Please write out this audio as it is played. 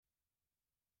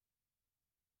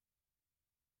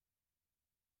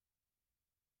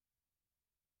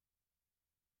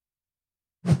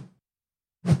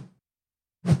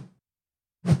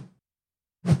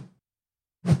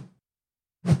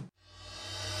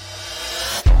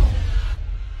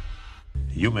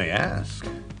You may ask,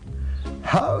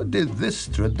 how did this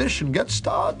tradition get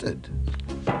started?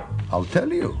 I'll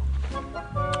tell you.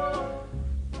 I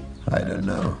don't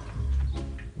know.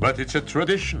 But it's a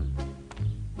tradition.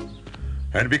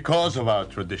 And because of our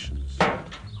traditions,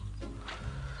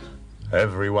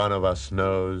 every one of us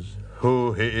knows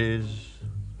who he is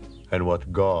and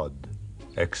what God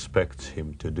expects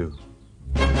him to do.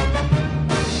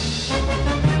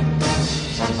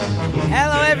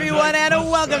 Hello, everyone, and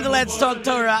welcome to Let's Talk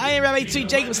Torah. I am Rabbi Tzvi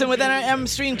Jacobson with NRM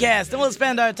Streamcast, and we'll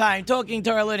spend our time talking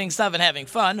Torah, learning stuff, and having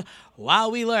fun while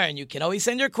we learn. You can always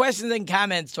send your questions and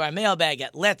comments to our mailbag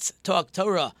at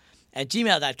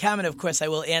letstalktorah@gmail.com, and of course, I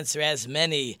will answer as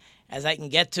many as I can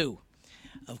get to.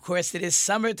 Of course, it is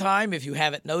summertime, if you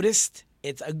haven't noticed.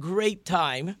 It's a great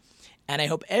time, and I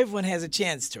hope everyone has a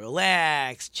chance to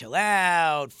relax, chill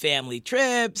out, family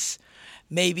trips,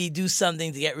 maybe do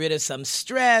something to get rid of some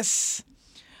stress.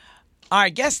 Our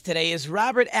guest today is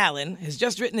Robert Allen, who's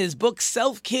just written his book,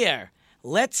 Self-Care.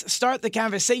 Let's start the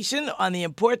conversation on the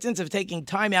importance of taking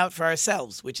time out for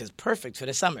ourselves, which is perfect for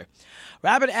the summer.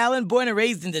 Robert Allen, born and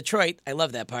raised in Detroit, I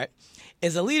love that part,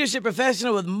 is a leadership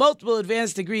professional with multiple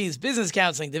advanced degrees, business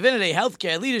counseling, divinity,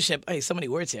 healthcare, leadership. Oh, so many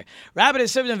words here. Robert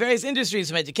has served in various industries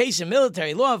from education,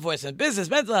 military, law enforcement, business,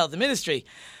 mental health, and ministry.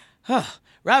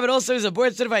 Robert also is a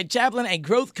board-certified chaplain and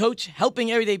growth coach,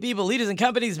 helping everyday people, leaders, and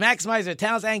companies maximize their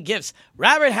talents and gifts.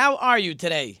 Robert, how are you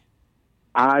today?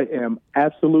 I am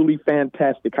absolutely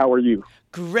fantastic. How are you?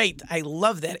 Great. I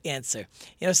love that answer.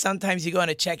 You know, sometimes you go on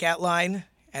a checkout line,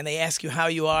 and they ask you how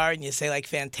you are, and you say, like,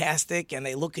 fantastic, and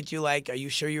they look at you like, are you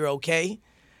sure you're okay?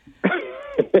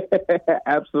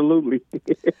 Absolutely.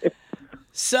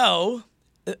 So,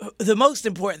 the most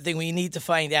important thing we need to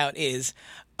find out is,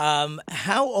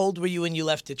 how old were you when you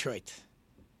left Detroit?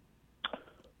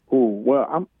 Oh,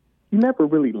 well, you never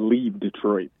really leave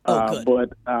Detroit. Good.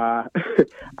 But I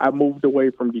moved away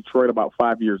from Detroit about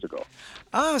 5 years ago.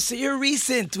 Oh, so you're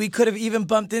recent. We could have even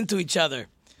bumped into each other.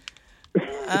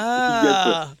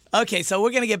 Yes, Okay, so we're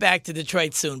going to get back to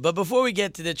Detroit soon. But before we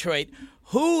get to Detroit,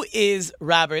 who is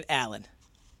Robert Allen?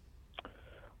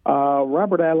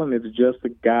 Robert Allen is just a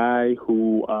guy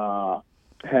who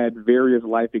had various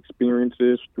life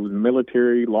experiences through the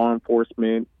military, law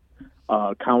enforcement,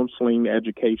 counseling,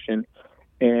 education.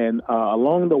 And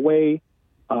along the way,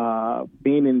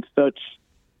 being in such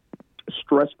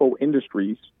stressful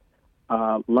industries,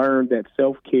 learned that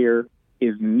self-care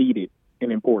is needed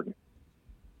and important.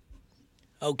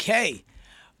 Okay.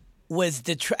 Was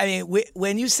Detroit,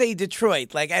 when you say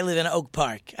Detroit, like I live in Oak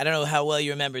Park, I don't know how well you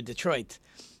remember Detroit.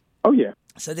 Oh, yeah.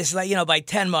 So this is like, by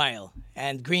 10 Mile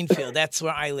and Greenfield, that's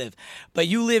where I live. But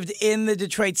you lived in the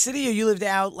Detroit city or you lived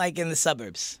out like in the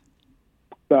suburbs?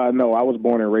 No, I was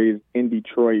born and raised in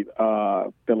Detroit,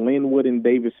 the Linwood and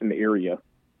Davison area,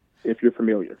 if you're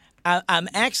familiar. I'm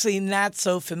actually not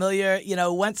so familiar.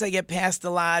 Once I get past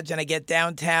the lodge and I get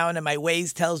downtown and my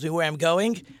Waze tells me where I'm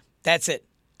going, that's it.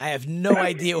 I have no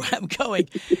idea where I'm going.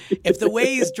 If the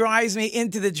Waze drives me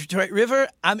into the Detroit River,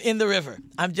 I'm in the river.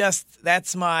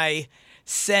 That's my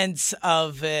sense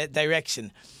of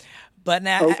direction. But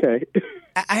now, okay.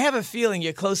 I have a feeling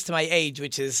you're close to my age,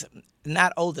 which is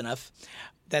not old enough.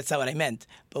 That's not what I meant.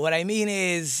 But what I mean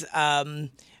is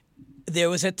there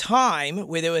was a time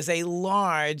where there was a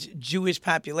large Jewish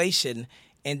population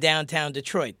in downtown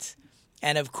Detroit.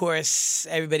 And, of course,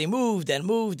 everybody moved and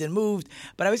moved and moved.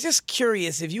 But I was just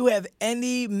curious if you have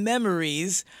any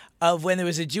memories of when there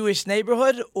was a Jewish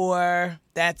neighborhood, or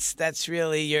that's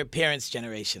really your parents'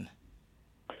 generation?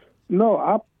 No,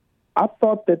 I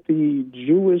thought that the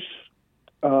Jewish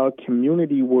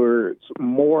community was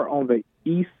more on the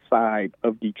east side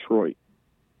of Detroit,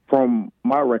 from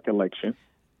my recollection.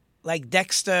 Like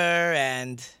Dexter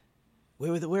and...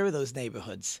 Where were those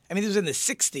neighborhoods? I mean, it was in the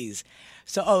 60s.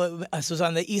 So, it was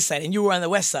on the east side, and you were on the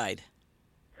west side.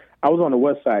 I was on the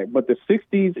west side, but the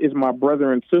 60s is my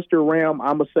brother and sister realm.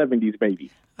 I'm a 70s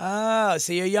baby. Oh,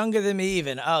 so you're younger than me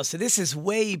even. Oh, so this is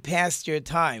way past your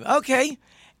time. Okay.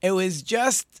 It was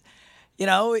just, you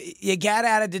got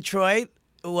out of Detroit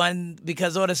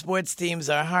because all the sports teams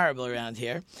are horrible around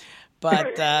here.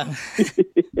 But,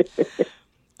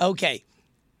 okay.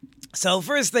 So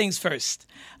first things first,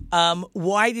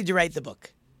 why did you write the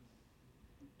book?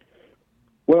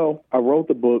 Well, I wrote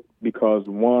the book because,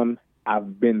 one,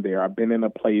 I've been there. I've been in a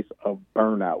place of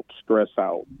burnout, stress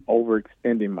out,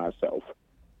 overextending myself.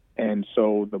 And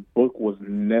so the book was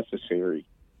necessary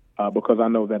because I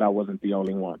know that I wasn't the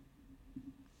only one.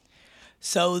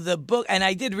 So the book, and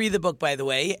I did read the book, by the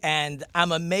way, and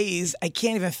I'm amazed. I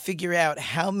can't even figure out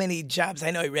how many jobs. I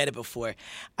know I read it before.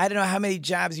 I don't know how many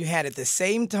jobs you had at the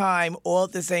same time, all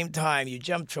at the same time. You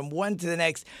jumped from one to the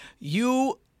next.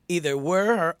 You either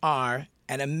were or are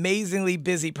an amazingly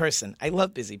busy person. I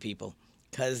love busy people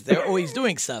because they're always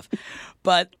doing stuff.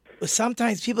 But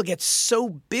sometimes people get so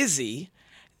busy,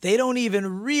 they don't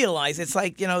even realize. It's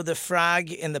like, the frog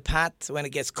in the pot when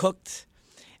it gets cooked.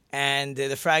 And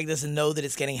the frog doesn't know that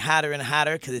it's getting hotter and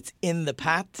hotter because it's in the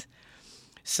pot.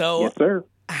 So yes, sir.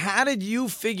 How did you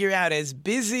figure out, as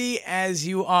busy as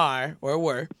you are or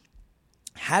were,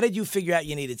 how did you figure out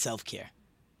you needed self-care?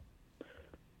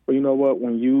 Well, you know what?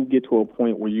 When you get to a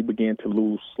point where you begin to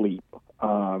lose sleep,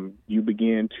 you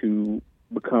begin to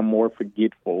become more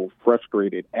forgetful,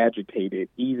 frustrated, agitated,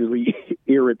 easily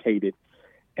irritated,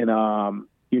 and,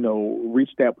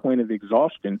 reach that point of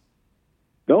exhaustion,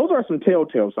 those are some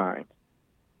telltale signs.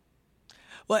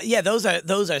 Well, yeah, those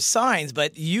are signs,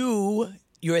 but you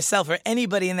yourself or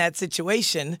anybody in that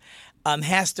situation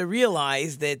has to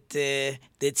realize that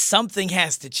something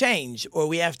has to change, or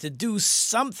we have to do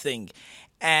something.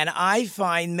 And I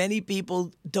find many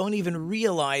people don't even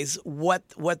realize what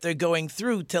they're going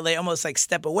through till they almost like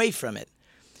step away from it.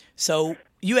 So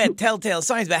you had telltale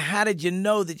signs, but how did you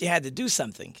know that you had to do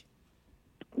something?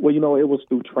 Well, it was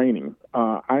through training.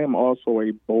 I am also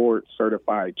a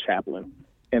board-certified chaplain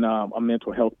and a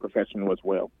mental health professional as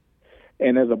well.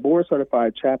 And as a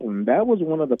board-certified chaplain, that was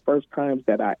one of the first times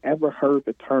that I ever heard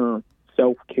the term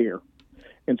self-care.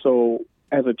 And so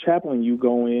as a chaplain, you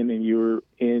go in and you're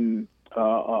in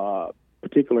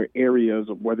particular areas,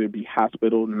 whether it be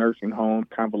hospital, nursing homes,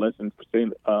 convalescent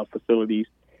facilities,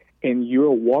 and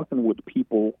you're walking with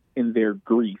people in their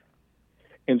grief.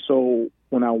 And so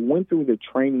when I went through the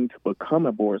training to become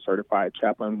a board-certified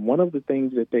chaplain, one of the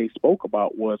things that they spoke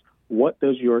about was, what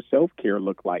does your self-care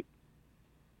look like?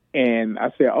 And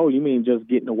I said, oh, you mean just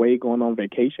getting away, going on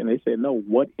vacation? They said, no,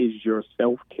 what is your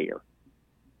self-care?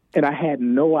 And I had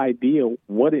no idea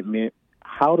what it meant,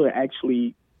 how to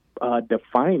actually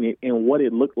define it, and what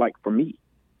it looked like for me.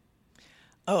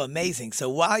 Oh, amazing. So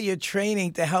while you're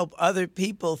training to help other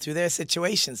people through their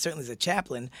situations, certainly as a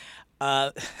chaplain,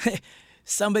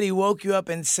 somebody woke you up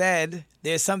and said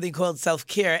there's something called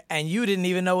self-care, and you didn't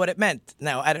even know what it meant.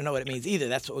 Now, I don't know what it means either.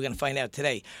 That's what we're going to find out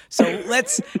today. So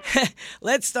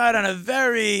let's start on a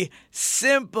very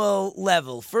simple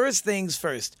level. First things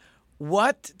first,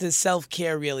 what does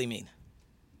self-care really mean?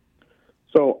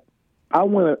 So I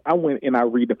went and I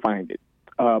redefined it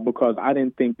because I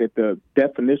didn't think that the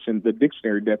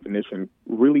dictionary definition,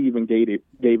 really even gave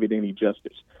it any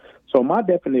justice. So my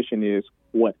definition is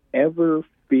whatever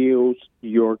fills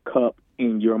your cup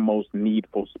in your most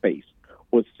needful space,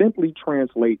 would simply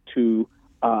translate to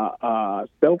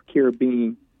self-care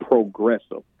being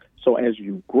progressive. So as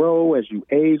you grow, as you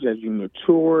age, as you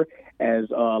mature, as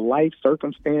life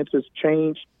circumstances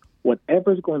change,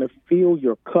 whatever's going to fill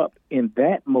your cup in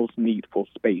that most needful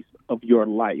space of your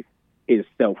life is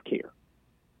self-care.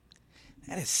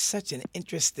 That is such an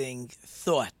interesting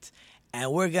thought,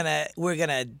 and we're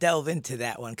gonna delve into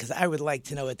that one because I would like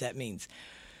to know what that means.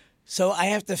 So I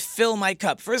have to fill my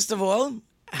cup. First of all,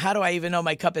 how do I even know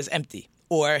my cup is empty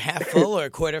or half full or a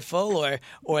quarter full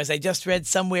or as I just read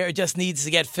somewhere, it just needs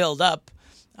to get filled up?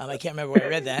 I can't remember where I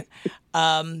read that.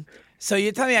 So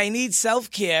you're telling me I need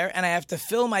self-care and I have to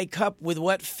fill my cup with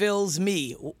what fills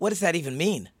me. What does that even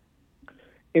mean?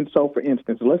 And so, for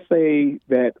instance, let's say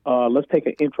that let's take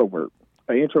an introvert.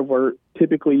 An introvert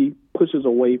typically pushes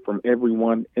away from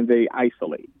everyone and they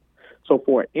isolate. So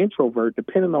for an introvert,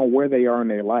 depending on where they are in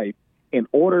their life, in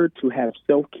order to have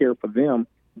self-care for them,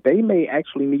 they may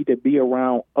actually need to be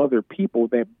around other people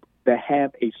that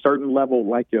have a certain level,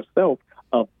 like yourself,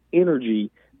 of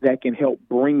energy that can help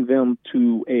bring them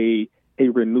to a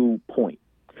renewed point.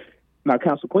 Now,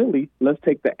 consequently, let's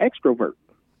take the extrovert.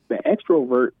 The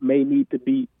extrovert may need to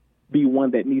be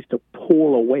one that needs to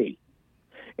pull away.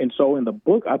 And so in the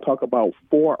book, I talk about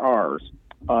 4 R's.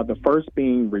 The first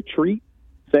being retreat,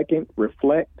 second,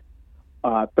 reflect,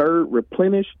 third,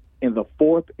 replenish, and the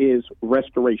fourth is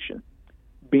restoration,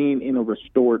 being in a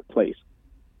restored place.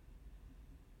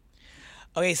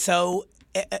 Okay, so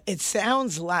it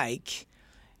sounds like,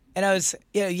 and I was,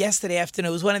 yesterday afternoon,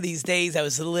 it was one of these days I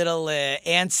was a little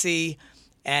antsy,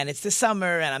 and it's the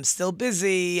summer, and I'm still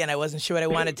busy, and I wasn't sure what I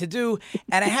wanted to do,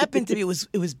 and I happened to be,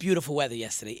 it was beautiful weather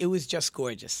yesterday. It was just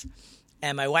gorgeous.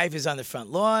 And my wife is on the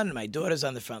front lawn, and my daughter's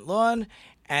on the front lawn,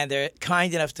 and they're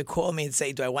kind enough to call me and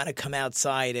say, do I want to come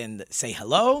outside and say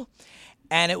hello?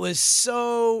 And it was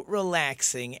so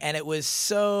relaxing, and it was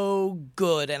so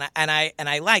good, and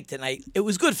I liked it, and it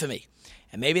was good for me.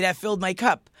 And maybe that filled my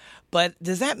cup. But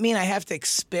does that mean I have to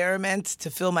experiment to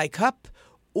fill my cup?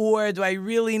 Or do I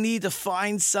really need to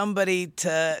find somebody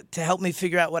to help me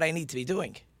figure out what I need to be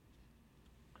doing?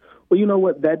 Well, you know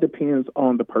what? That depends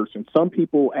on the person. Some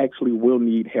people actually will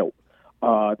need help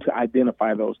to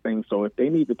identify those things. So if they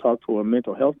need to talk to a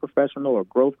mental health professional or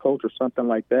growth coach or something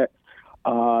like that,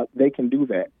 they can do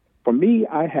that. For me,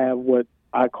 I have what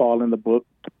I call in the book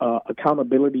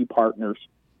accountability partners.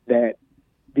 That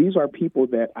these are people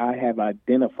that I have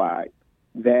identified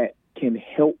that can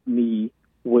help me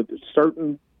with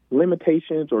certain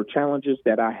limitations or challenges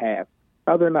that I have.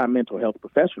 Now, they're not mental health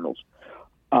professionals,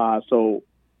 so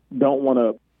don't want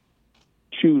to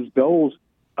choose those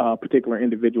particular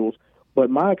individuals. But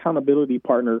my accountability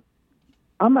partner,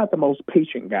 I'm not the most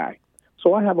patient guy.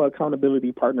 So I have an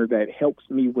accountability partner that helps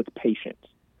me with patience.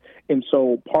 And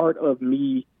so part of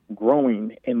me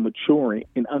growing and maturing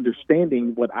and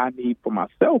understanding what I need for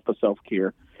myself for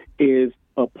self-care is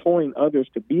employing others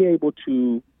to be able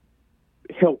to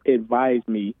help advise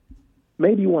me.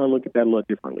 Maybe you want to look at that a little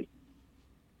differently.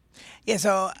 Yeah,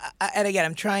 so, and again,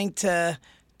 I'm trying to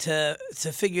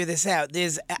figure this out.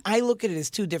 I look at it as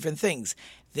two different things.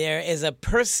 There is a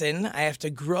person, I have to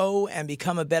grow and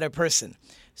become a better person.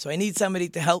 So I need somebody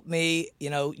to help me.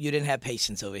 You didn't have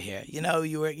patience over here.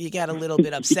 You got a little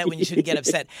bit upset when you shouldn't get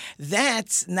upset.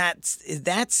 That's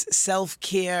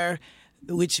self-care,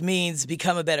 which means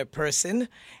become a better person.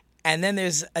 And then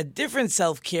there's a different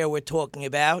self-care we're talking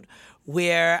about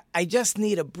where I just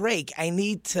need a break.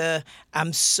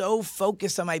 I'm so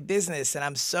focused on my business, and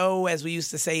I'm so, as we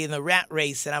used to say, in the rat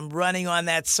race, and I'm running on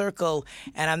that circle,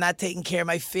 and I'm not taking care of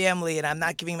my family, and I'm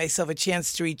not giving myself a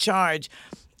chance to recharge.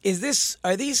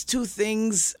 Are these two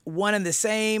things one and the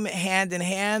same, hand in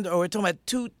hand, or we're talking about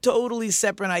two totally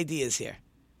separate ideas here?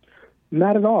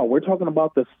 Not at all. We're talking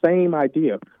about the same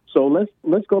idea. So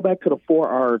let's go back to the 4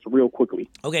 R's real quickly.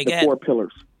 Okay, the 4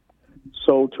 pillars.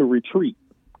 So to retreat.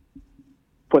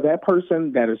 For that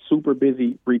person that is super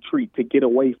busy, retreat, to get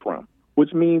away from,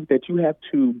 which means that you have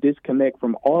to disconnect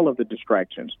from all of the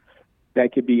distractions.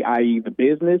 That could be, i.e., the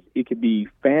business, it could be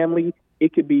family,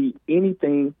 it could be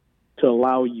anything to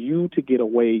allow you to get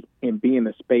away and be in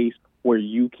a space where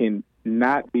you can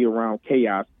not be around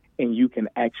chaos and you can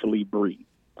actually breathe.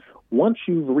 Once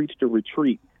you've reached a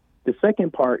retreat, the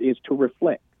second part is to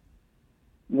reflect.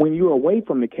 When you're away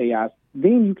from the chaos,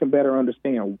 then you can better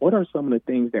understand what are some of the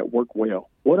things that work well.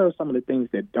 What are some of the things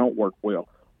that don't work well?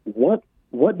 What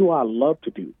do I love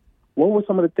to do? What were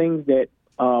some of the things that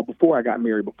before I got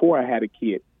married, before I had a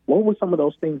kid, what were some of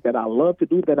those things that I love to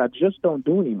do that I just don't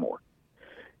do anymore?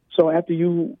 So after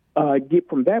you get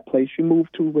from that place, you move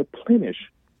to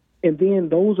replenish. And then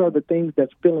those are the things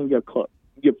that's filling your cup.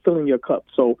 You're filling your cup.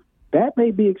 So that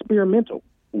may be experimental.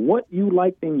 What you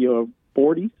liked in your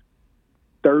 40s,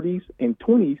 30s, and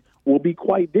 20s will be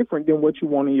quite different than what you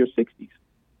want in your 60s.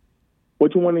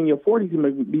 What you want in your 40s may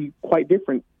be quite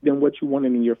different than what you want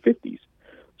in your 50s.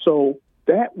 So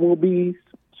that will be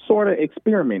sort of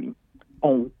experimenting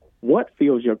on what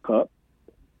fills your cup,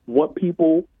 what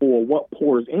people or what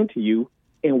pours into you,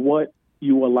 and what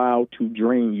you allow to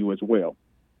drain you as well.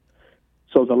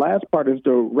 So the last part is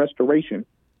the restoration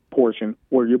portion,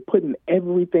 where you're putting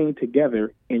everything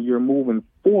together and you're moving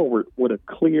forward with a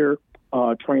clear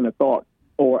train of thought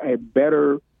or a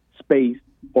better space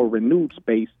or renewed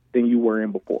space than you were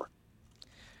in before.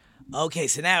 Okay,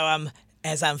 so now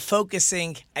as I'm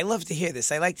focusing, I love to hear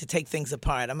this. I like to take things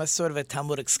apart. I'm a sort of a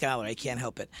Talmudic scholar. I can't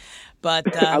help it.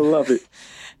 But I love it.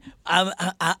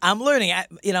 I'm learning.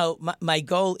 My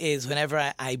goal is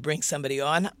whenever I bring somebody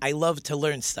on, I love to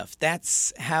learn stuff.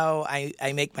 That's how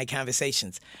I make my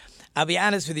conversations. I'll be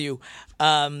honest with you.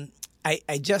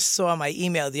 I just saw my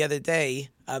email the other day.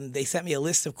 They sent me a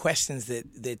list of questions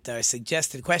that are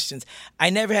suggested questions. I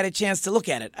never had a chance to look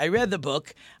at it. I read the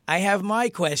book. I have my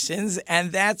questions,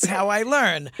 and that's how I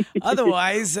learn.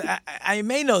 Otherwise, I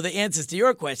may know the answers to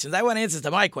your questions. I want answers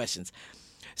to my questions.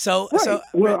 So, right.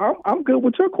 Well, I'm good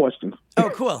with your questions.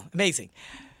 Oh, cool, amazing.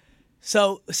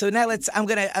 So now I'm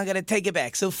gonna take it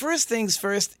back. So first things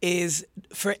first is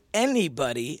for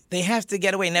anybody, they have to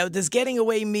get away. Now, does getting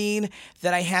away mean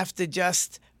that I have to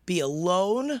just be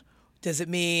alone? Does it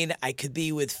mean I could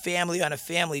be with family on a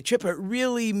family trip? Or it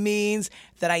really means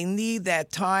that I need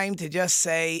that time to just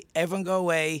say, everyone go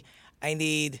away. I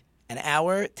need an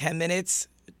hour, 10 minutes,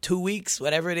 2 weeks,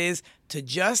 whatever it is, to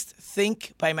just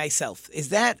think by myself. Is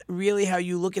that really how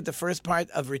you look at the first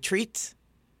part of retreat?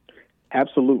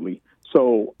 Absolutely.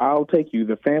 So I'll take you.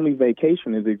 The family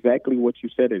vacation is exactly what you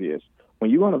said it is. when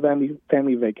you go on a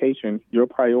family vacation, your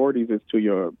priorities is to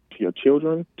your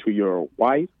children, to your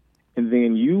wife, and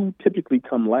then you typically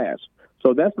come last.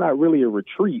 So that's not really a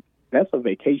retreat. That's a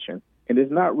vacation. And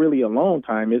it's not really a long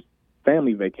time. It's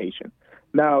family vacation.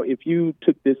 Now, if you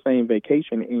took this same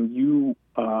vacation and you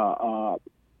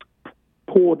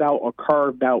pulled out or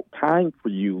carved out time for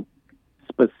you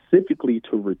specifically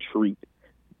to retreat,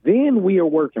 then we are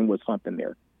working with something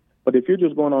there. But if you're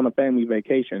just going on a family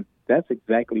vacation, that's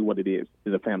exactly what it is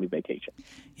a family vacation.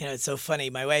 You know, it's so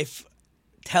funny. My wife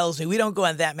tells me we don't go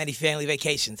on that many family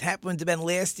vacations. Happened to been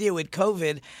last year with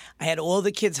COVID. I had all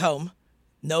the kids home.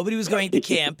 Nobody was going to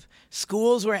camp.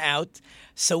 Schools were out.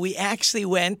 So we actually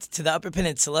went to the Upper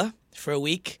Peninsula for a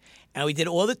week, and we did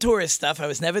all the tourist stuff. I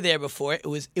was never there before.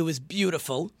 It was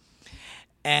beautiful.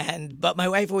 But my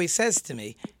wife always says to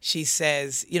me, she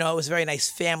says, you know, it was a very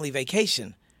nice family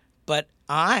vacation. But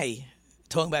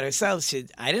talking about herself,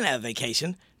 I didn't have a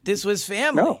vacation. This was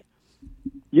family. No.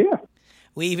 Yeah.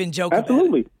 We even joke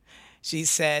Absolutely. about it. She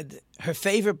said her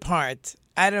favorite part,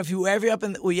 I don't know if you were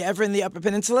were you ever in the Upper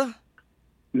Peninsula?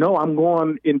 No, I'm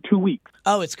going in 2 weeks.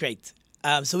 Oh, it's great.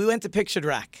 So we went to Pictured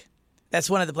Rock. That's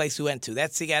one of the places we went to.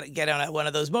 You got to get on one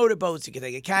of those motorboats. You can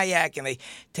take a kayak, and they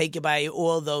take you by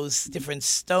all those different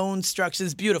stone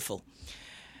structures. Beautiful.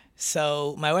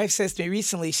 So my wife says to me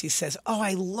recently, she says, "Oh,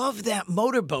 I love that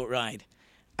motorboat ride."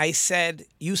 I said,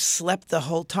 "You slept the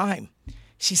whole time."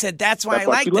 She said, "That's why I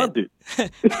liked it." Loved it.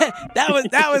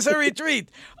 that was her retreat.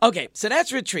 Okay, so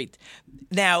that's retreat.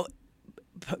 Now,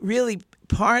 really,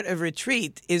 part of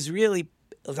retreat is really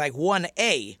like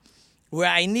 1A, where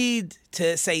I need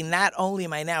to say, not only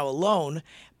am I now alone,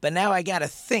 but now I got to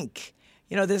think.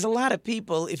 You know, there's a lot of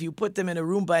people, if you put them in a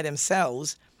room by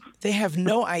themselves, they have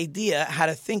no idea how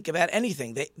to think about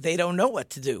anything. They don't know what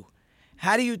to do.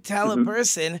 How do you tell a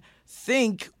person,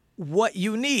 think what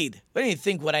you need? What do you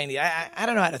think what I need? I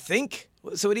don't know how to think.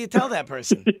 So what do you tell that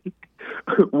person?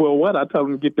 Well, I tell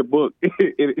them to get the book.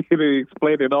 It'll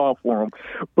explain it all for them.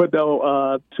 But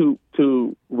though,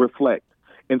 to reflect.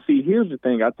 And see, here's the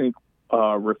thing. I think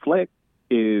reflect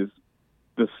is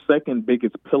the second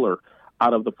biggest pillar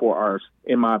out of the 4 R's,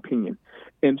 in my opinion.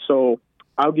 And so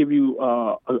I'll give you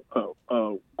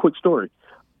a quick story.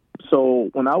 So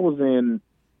when I was in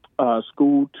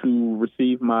school to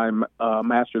receive my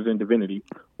master's in divinity,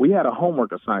 we had a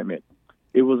homework assignment.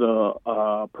 It was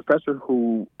a professor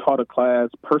who taught a class,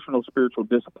 personal spiritual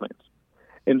disciplines.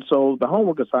 And so the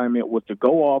homework assignment was to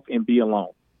go off and be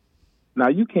alone. Now,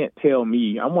 you can't tell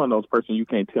me, I'm one of those persons, you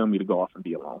can't tell me to go off and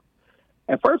be alone.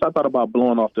 At first, I thought about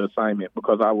blowing off the assignment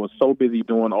because I was so busy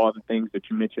doing all the things that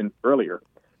you mentioned earlier.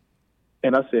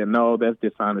 And I said, no, that's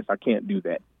dishonest. I can't do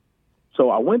that. So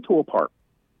I went to a park.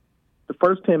 The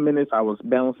first 10 minutes, I was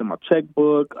balancing my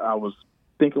checkbook. I was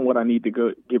thinking what I need to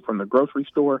go get from the grocery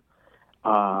store.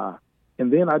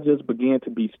 And then I just began to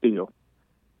be still.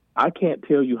 I can't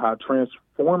tell you how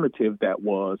transformative that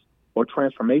was or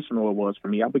transformational it was for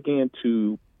me. I began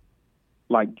to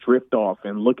drift off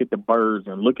and look at the birds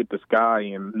and look at the sky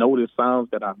and notice sounds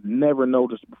that I've never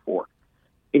noticed before.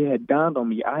 It had dawned on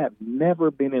me, I have never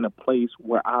been in a place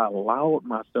where I allowed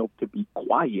myself to be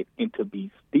quiet and to be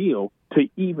still to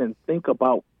even think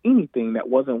about anything that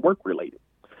wasn't work-related.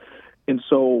 And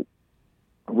so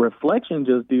reflection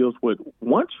just deals with,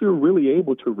 once you're really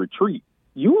able to retreat,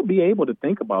 you will be able to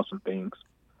think about some things,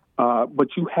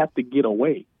 but you have to get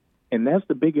away. And that's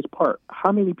the biggest part.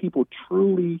 How many people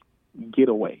truly get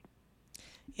away?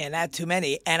 Yeah, not too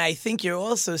many. And I think you're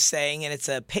also saying, and it's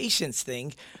a patience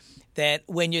thing, that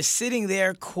when you're sitting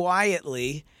there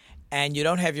quietly and you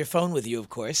don't have your phone with you, of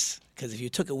course, because if you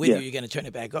took it with you, you're going to turn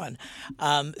it back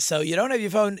on. So you don't have your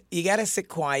phone. You got to sit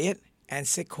quiet and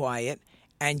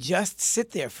just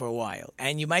sit there for a while.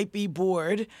 And you might be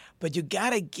bored, but you got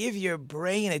to give your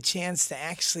brain a chance to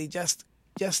actually just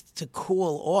to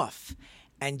cool off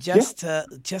and just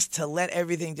to let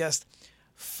everything just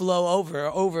flow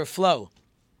overflow.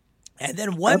 And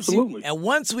then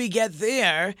once we get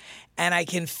there and I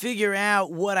can figure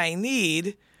out what I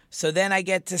need, so then I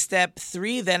get to step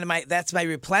 3, that's my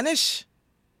replenish?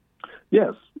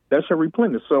 Yes, that's your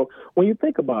replenish. So when you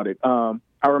think about it, I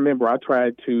remember I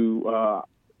tried to,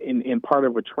 in part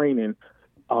of a training,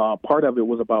 part of it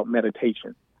was about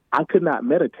meditation. I could not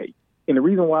meditate. And the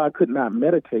reason why I could not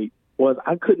meditate was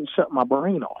I couldn't shut my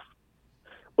brain off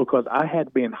because I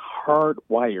had been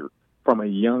hardwired from a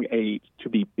young age to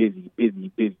be busy,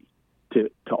 to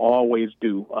always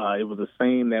do. It was the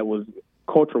same that was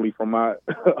culturally from my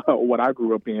what I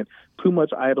grew up in. Too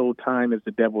much idle time is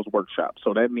the devil's workshop.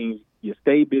 So that means you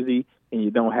stay busy and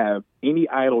you don't have any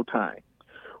idle time.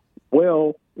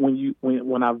 Well,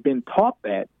 when I've been taught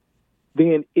that,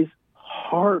 then it's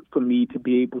hard for me to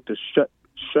be able to shut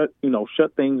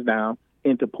things down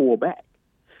and to pull back.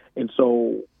 And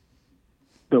so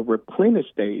the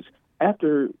replenish stage,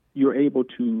 after you're able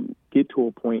to get to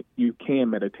a point you can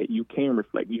meditate, you can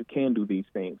reflect, you can do these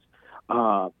things,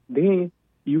 then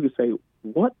you can say,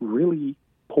 what really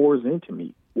pours into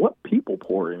me? What people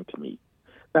pour into me?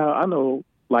 Now, I know,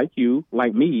 like you,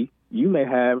 like me, you may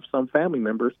have some family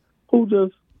members who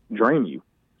just drain you,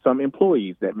 some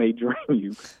employees that may drain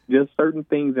you, just certain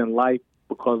things in life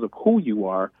because of who you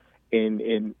are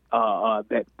and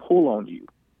that pull on you.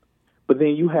 But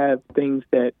then you have things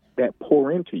that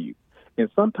pour into you. And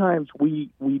sometimes we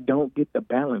don't get the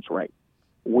balance right.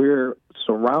 We're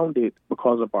surrounded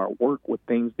because of our work with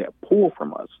things that pull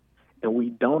from us, and we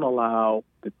don't allow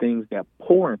the things that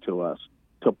pour into us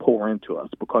to pour into us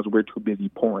because we're too busy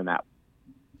pouring out.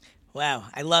 Wow,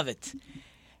 I love it.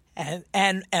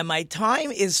 And my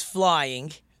time is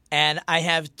flying, and I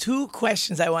have two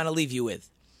questions I want to leave you with.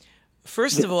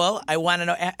 First of all, I want to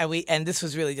know, and this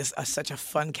was really just such a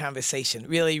fun conversation.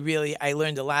 Really, really, I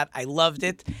learned a lot. I loved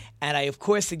it. And I, of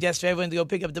course, suggest for everyone to go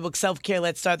pick up the book, Self-Care,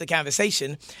 Let's Start the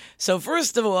Conversation. So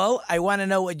first of all, I want to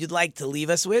know what you'd like to leave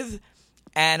us with.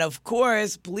 And, of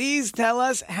course, please tell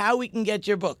us how we can get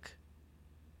your book.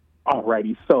 All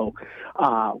righty. So,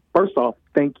 first off,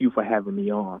 thank you for having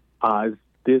me on.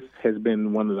 This has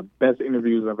been one of the best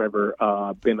interviews I've ever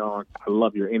been on. I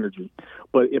love your energy.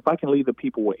 But if I can leave the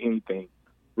people with anything,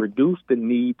 reduce the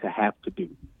need to have to do.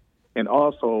 And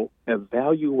also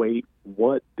evaluate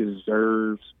what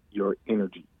deserves your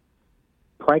energy.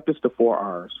 Practice the 4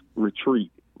 R's: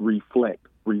 retreat, reflect,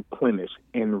 replenish,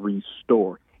 and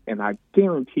restore. And I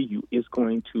guarantee you it's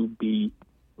going to be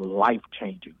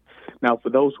life-changing. Now, for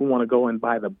those who want to go and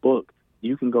buy the book,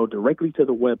 you can go directly to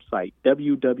the website,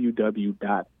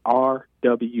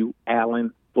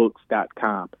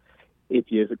 www.rwallenbooks.com. If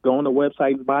you go on the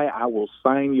website and buy, I will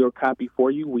sign your copy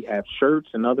for you. We have shirts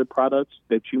and other products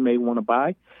that you may want to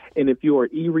buy. And if you're an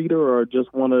e-reader or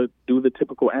just want to do the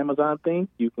typical Amazon thing,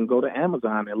 you can go to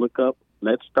Amazon and look up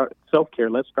Let's Start Self-Care,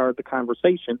 Let's Start the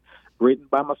Conversation, written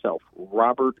by myself,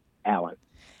 Robert Allen.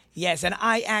 Yes, and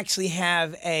I actually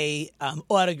have a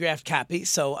autographed copy,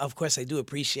 so of course I do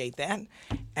appreciate that.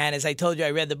 And as I told you,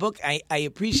 I read the book. I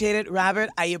appreciate it, Robert.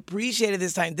 I appreciate it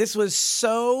this time. This was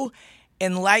so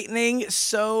enlightening,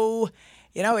 so,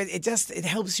 it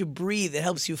helps you breathe. It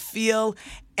helps you feel.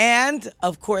 And,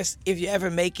 of course, if you ever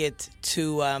make it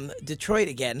to Detroit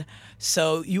again,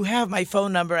 so you have my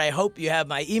phone number. I hope you have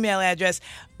my email address.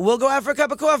 We'll go out for a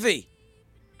cup of coffee.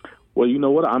 Well, you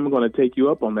know what? I'm going to take you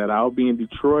up on that. I'll be in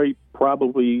Detroit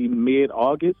probably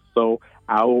mid-August, so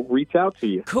I'll reach out to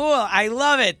you. Cool. I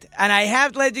love it. And I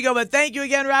have to let you go, but thank you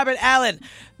again, Robert Allen.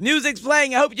 Music's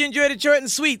playing. I hope you enjoyed it short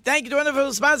and sweet. Thank you to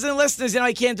wonderful sponsors and listeners.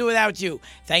 I can't do it without you.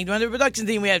 Thank you to the wonderful production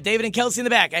team. We have David and Kelsey in the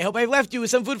back. I hope I've left you with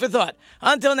some food for thought.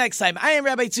 Until next time, I am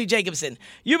Rabbi Tzvi Jacobson.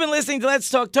 You've been listening to Let's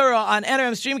Talk Torah on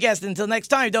NRM Streamcast. Until next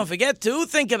time, don't forget to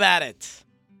think about it.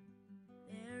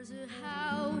 There's a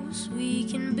house we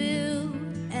can build.